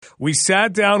We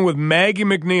sat down with Maggie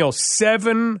Mac Neil,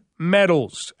 7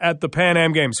 medals at the Pan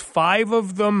Am Games, 5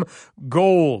 of them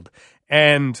gold,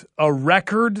 and a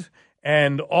record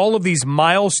and all of these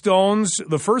milestones.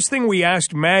 The first thing we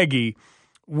asked Maggie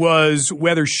was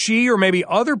whether she or maybe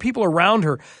other people around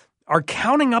her are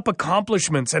counting up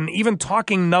accomplishments and even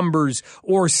talking numbers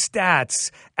or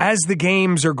stats as the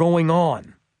games are going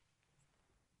on.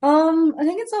 I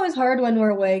think it's always hard when we're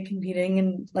away competing,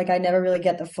 and I never really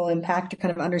get the full impact to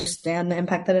kind of understand the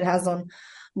impact that it has on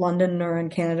London or in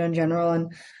Canada in general.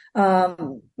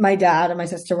 And my dad and my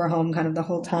sister were home kind of the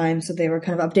whole time, so they were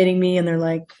kind of updating me, and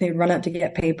they'd run out to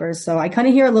get papers. So I kind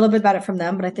of hear a little bit about it from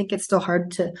them, but I think it's still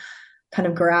hard to kind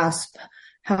of grasp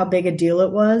how big a deal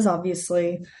it was.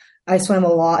 Obviously, I swam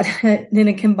a lot in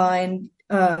a combined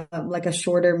a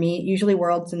shorter meet. Usually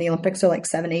Worlds and the Olympics are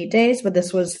 7-8 days, but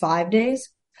this was 5 days.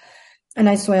 And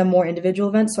I swam more individual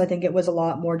events, so I think it was a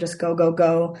lot more just go, go,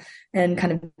 go, and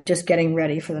kind of just getting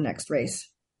ready for the next race.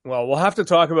 Well, we'll have to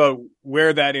talk about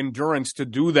where that endurance to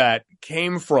do that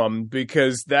came from,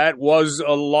 because that was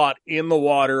a lot in the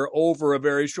water over a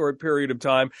very short period of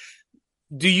time.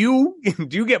 Do you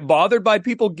get bothered by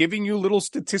people giving you little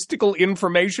statistical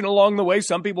information along the way?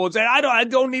 Some people would say, I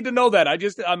don't need to know that.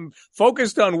 I'm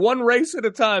focused on one race at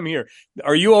a time here.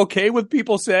 Are you okay with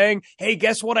people saying, hey,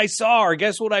 guess what I saw, or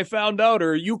guess what I found out,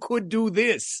 or you could do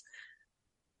this?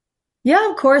 Yeah,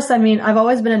 of course. I mean, I've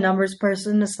always been a numbers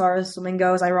person as far as swimming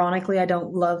goes. Ironically, I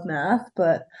don't love math,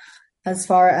 but as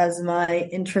far as my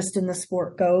interest in the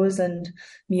sport goes and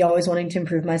me always wanting to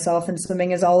improve myself, and swimming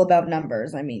is all about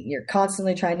numbers. I mean, you're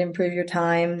constantly trying to improve your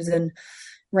times and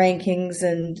rankings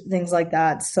and things like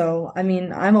that. So, I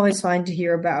mean, I'm always fine to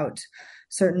hear about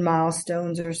certain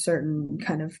milestones or certain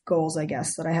kind of goals, I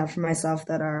guess, that I have for myself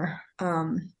that are,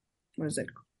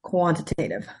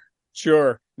 quantitative.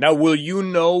 Sure. Now, will you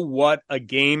know what a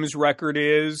games record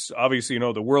is? Obviously, you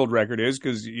know the world record is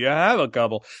because you have a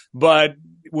couple. But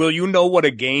will you know what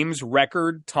a games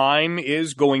record time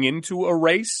is going into a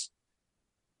race?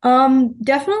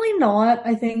 Definitely not,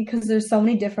 I think, because there's so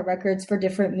many different records for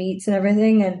different meets and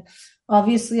everything. And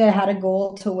obviously, I had a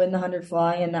goal to win the 100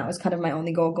 fly, and that was kind of my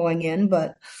only goal going in.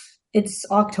 But it's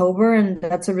October, and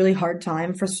that's a really hard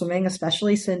time for swimming,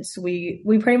 especially since we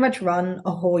pretty much run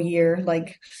a whole year,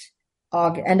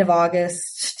 end of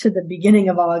August to the beginning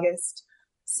of August.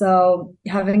 So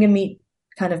having a meet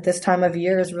kind of this time of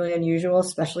year is really unusual,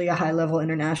 especially a high level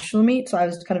international meet. So I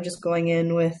was kind of just going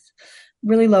in with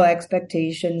really low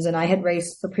expectations, and I had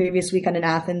raced the previous weekend in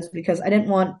Athens because I didn't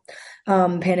want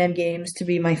Pan Am Games to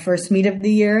be my first meet of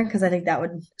the year, because I think that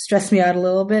would stress me out a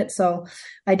little bit. So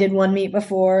I did one meet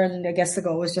before, and I guess the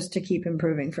goal was just to keep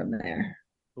improving from there.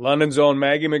 London's own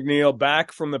Maggie Mac Neil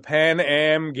back from the Pan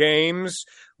Am Games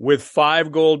with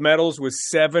 5 gold medals, with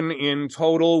 7 in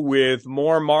total, with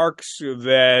more marks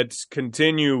that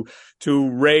continue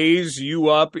to raise you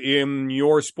up in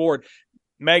your sport.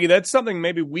 Maggie, that's something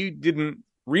maybe we didn't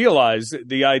realize,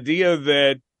 the idea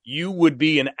that you would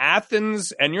be in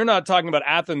Athens, and you're not talking about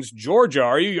Athens, Georgia.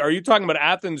 Are you talking about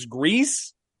Athens,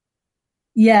 Greece?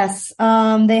 Yes.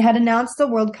 They had announced the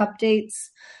World Cup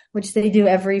dates, which they do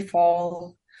every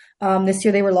fall. This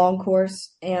year they were long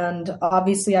course, and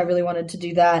obviously I really wanted to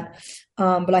do that.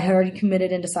 But I had already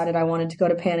committed and decided I wanted to go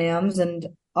to Pan Am's, and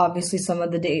obviously some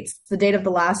of the date of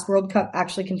the last World Cup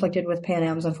actually conflicted with Pan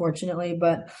Am's, unfortunately.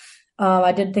 But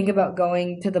I did think about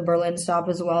going to the Berlin stop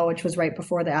as well, which was right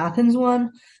before the Athens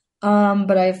one.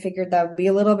 But I figured that would be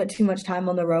a little bit too much time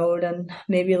on the road and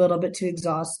maybe a little bit too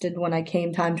exhausted when I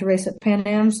came time to race at Pan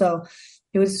Am. So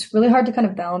it was really hard to kind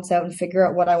of balance out and figure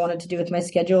out what I wanted to do with my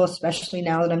schedule, especially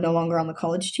now that I'm no longer on the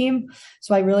college team.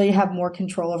 So I really have more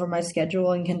control over my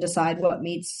schedule and can decide what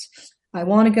meets I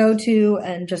want to go to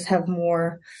and just have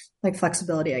more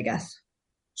flexibility, I guess.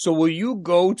 So will you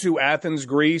go to Athens,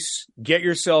 Greece, get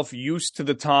yourself used to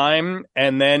the time,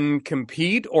 and then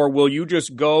compete? Or will you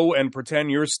just go and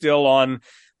pretend you're still on,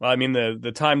 well, I mean,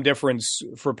 the time difference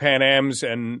for Pan Am's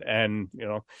and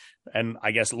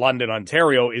I guess London,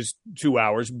 Ontario is 2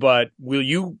 hours, but will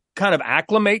you kind of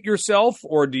acclimate yourself,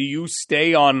 or do you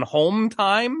stay on home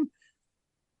time?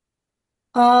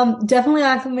 Definitely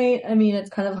acclimate. I mean,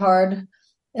 it's kind of hard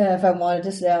if I wanted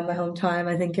to stay on my home time.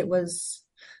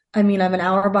 I'm an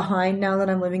hour behind now that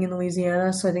I'm living in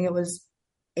Louisiana, so I think it was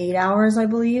 8 hours, I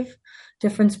believe,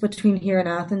 difference between here and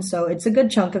Athens. So it's a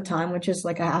good chunk of time, which is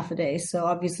like a half a day. So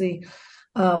obviously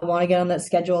want to get on that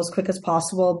schedule as quick as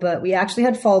possible. But we actually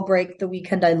had fall break the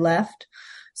weekend I left.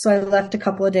 So I left a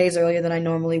couple of days earlier than I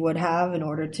normally would have in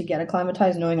order to get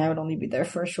acclimatized, knowing I would only be there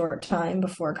for a short time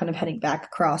before kind of heading back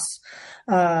across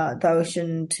the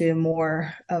ocean to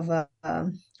more of a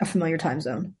familiar time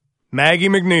zone. Maggie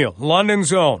McNeil,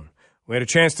 London's own. We had a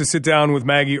chance to sit down with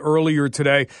Maggie earlier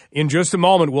today. In just a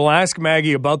moment, we'll ask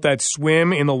Maggie about that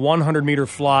swim in the 100-meter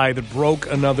fly that broke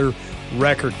another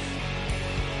record.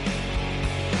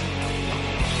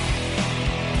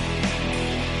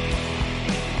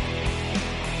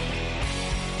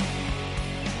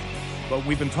 But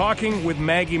we've been talking with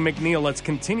Maggie McNeil. Let's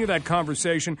continue that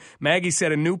conversation. Maggie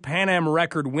set a new Pan Am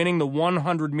record winning the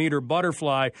 100-meter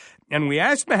butterfly. And we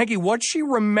asked Maggie what she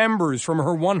remembers from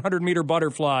her 100-meter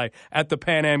butterfly at the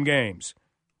Pan Am Games.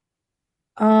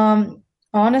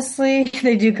 Honestly,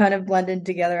 they do kind of blend in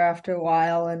together after a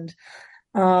while. And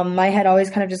my head always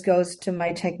kind of just goes to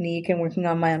my technique and working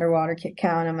on my underwater kick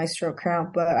count and my stroke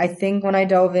count. But I think when I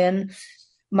dove in,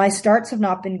 my starts have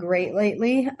not been great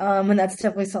lately, and that's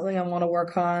definitely something I want to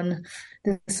work on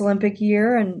this Olympic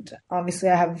year. And obviously,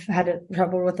 I have had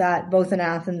trouble with that both in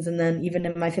Athens and then even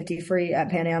in my 50 free at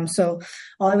Pan Am. So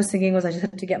all I was thinking was I just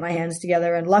had to get my hands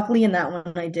together, and luckily in that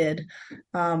one I did.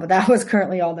 But that was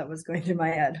currently all that was going through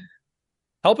my head.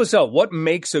 Help us out. What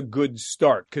makes a good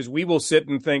start? Because we will sit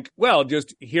and think, well,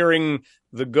 just hearing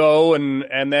the go and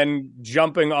then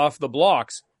jumping off the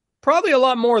blocks, probably a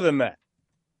lot more than that.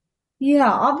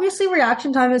 Yeah, obviously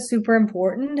reaction time is super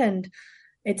important, and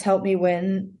it's helped me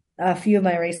win a few of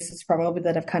my races probably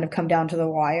that have kind of come down to the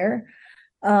wire.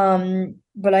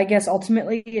 But I guess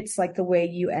ultimately it's like the way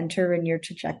you enter in your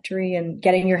trajectory and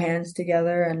getting your hands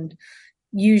together. And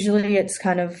usually it's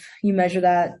kind of, you measure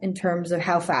that in terms of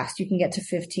how fast you can get to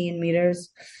 15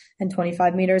 meters and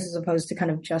 25 meters as opposed to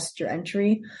kind of just your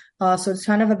entry. So it's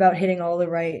kind of about hitting all the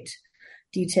right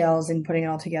details and putting it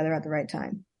all together at the right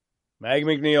time. Maggie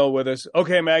McNeil with us.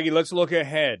 Okay, Maggie, let's look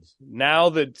ahead. Now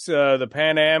that the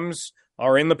Pan Ams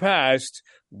are in the past,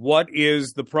 what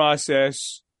is the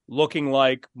process looking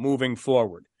like moving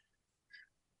forward?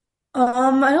 I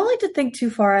don't like to think too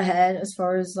far ahead as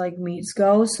far as like meets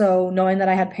go. So knowing that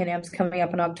I had Pan Ams coming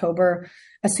up in October,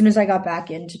 as soon as I got back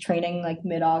into training like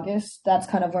mid-August, that's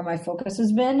kind of where my focus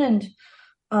has been. And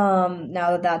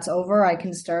now that that's over, I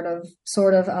can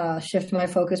sort of shift my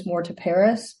focus more to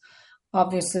Paris.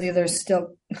 Obviously, there's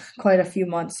still quite a few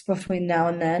months between now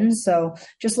and then. So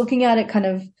just looking at it kind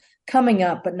of coming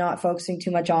up, but not focusing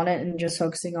too much on it and just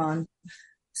focusing on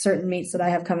certain meets that I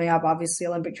have coming up. Obviously,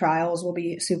 Olympic trials will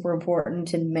be super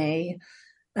important in May.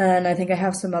 And I think I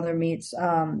have some other meets,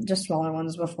 just smaller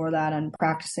ones before that, and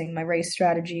practicing my race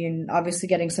strategy and obviously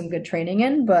getting some good training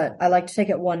in. But I like to take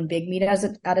it one big meet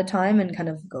at a time and kind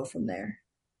of go from there.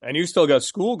 And you still got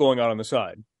school going on the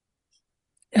side.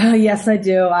 Yes, I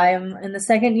do. I am in the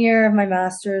second year of my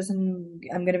master's, and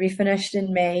I'm going to be finished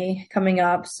in May coming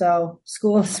up. So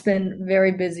school has been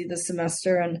very busy this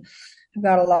semester, and I've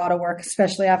got a lot of work,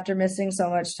 especially after missing so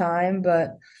much time. But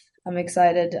I'm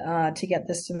excited to get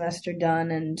this semester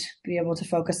done and be able to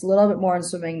focus a little bit more on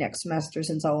swimming next semester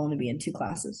since I'll only be in 2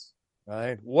 classes.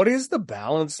 Right. What is the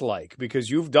balance like? Because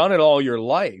you've done it all your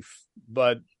life,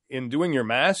 but in doing your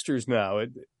master's now,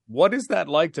 what is that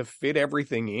like to fit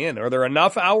everything in? Are there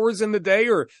enough hours in the day,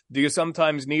 or do you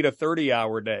sometimes need a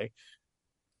 30-hour day?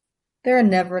 There are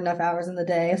never enough hours in the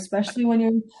day, especially when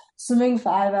you're swimming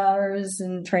 5 hours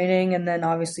in training, and then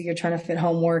obviously you're trying to fit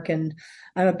homework. And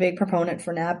I'm a big proponent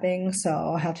for napping, so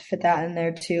I'll have to fit that in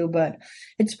there too. But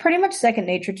it's pretty much second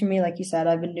nature to me. Like you said,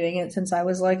 I've been doing it since I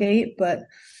was like 8, but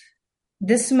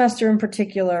this semester in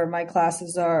particular, my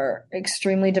classes are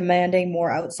extremely demanding, more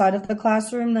outside of the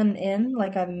classroom than in.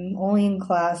 Like I'm only in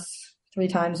class 3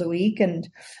 times a week, and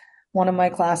one of my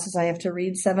classes I have to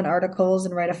read 7 articles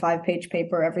and write a 5-page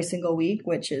paper every single week,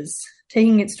 which is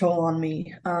taking its toll on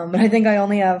me. And I think I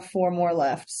only have 4 more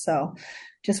left, so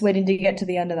just waiting to get to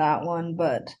the end of that one.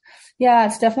 But yeah,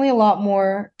 it's definitely a lot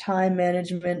more time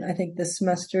management, I think, this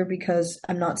semester, because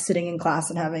I'm not sitting in class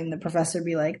and having the professor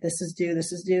be like, this is due,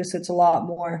 this is due. So it's a lot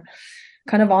more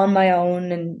kind of on my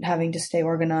own and having to stay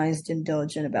organized and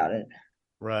diligent about it.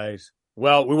 Right.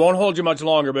 Well, we won't hold you much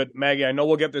longer, but Maggie, I know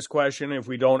we'll get this question if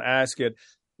we don't ask it.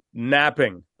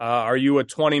 Napping. Are you a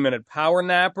 20-minute power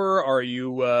napper? Are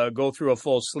you go through a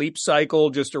full sleep cycle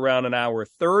just around an hour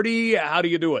 30? How do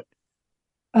you do it?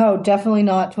 Oh, definitely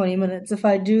not 20 minutes. If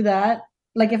I do that,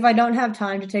 like if I don't have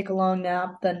time to take a long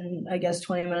nap, then I guess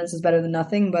 20 minutes is better than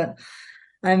nothing. But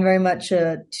I'm very much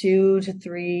a 2 to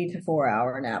 3 to 4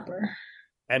 hour napper.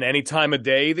 And any time of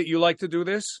day that you like to do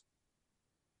this?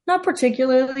 Not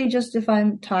particularly, just if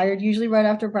I'm tired. Usually right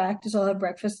after practice, I'll have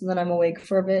breakfast and then I'm awake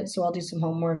for a bit. So I'll do some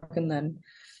homework and then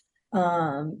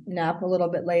nap a little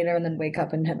bit later and then wake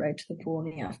up and head right to the pool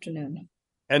in the afternoon.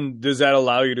 And does that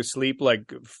allow you to sleep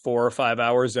like 4 or 5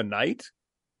 hours a night?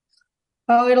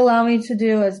 Oh, it'd allow me to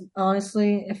do, as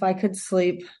honestly, if I could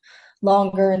sleep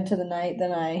longer into the night,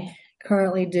 then I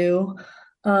currently do.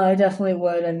 I definitely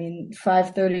would. I mean,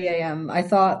 5:30 a.m. I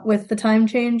thought with the time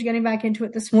change, getting back into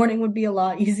it this morning would be a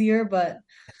lot easier, but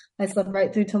I slept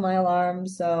right through to my alarm,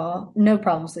 so no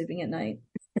problem sleeping at night.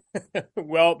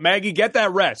 Well, Maggie, get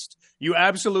that rest. You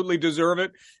absolutely deserve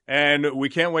it. And we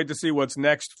can't wait to see what's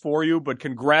next for you. But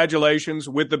congratulations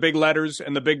with the big letters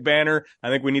and the big banner. I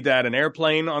think we need to add an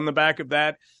airplane on the back of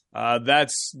that.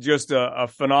 That's just a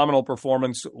phenomenal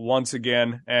performance once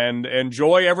again. And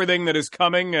enjoy everything that is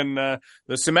coming. And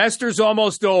the semester's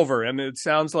almost over. And it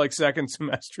sounds like second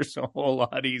semester's a whole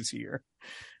lot easier.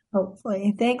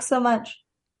 Hopefully. Thanks so much.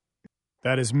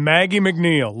 That is Maggie Mac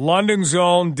Neil, London's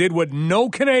own, did what no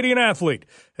Canadian athlete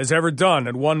has ever done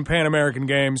at one Pan American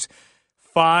Games.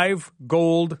 5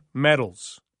 gold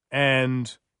medals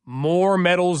and more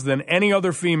medals than any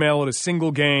other female at a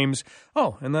single games.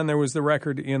 Oh, and then there was the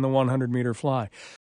record in the 100-meter fly.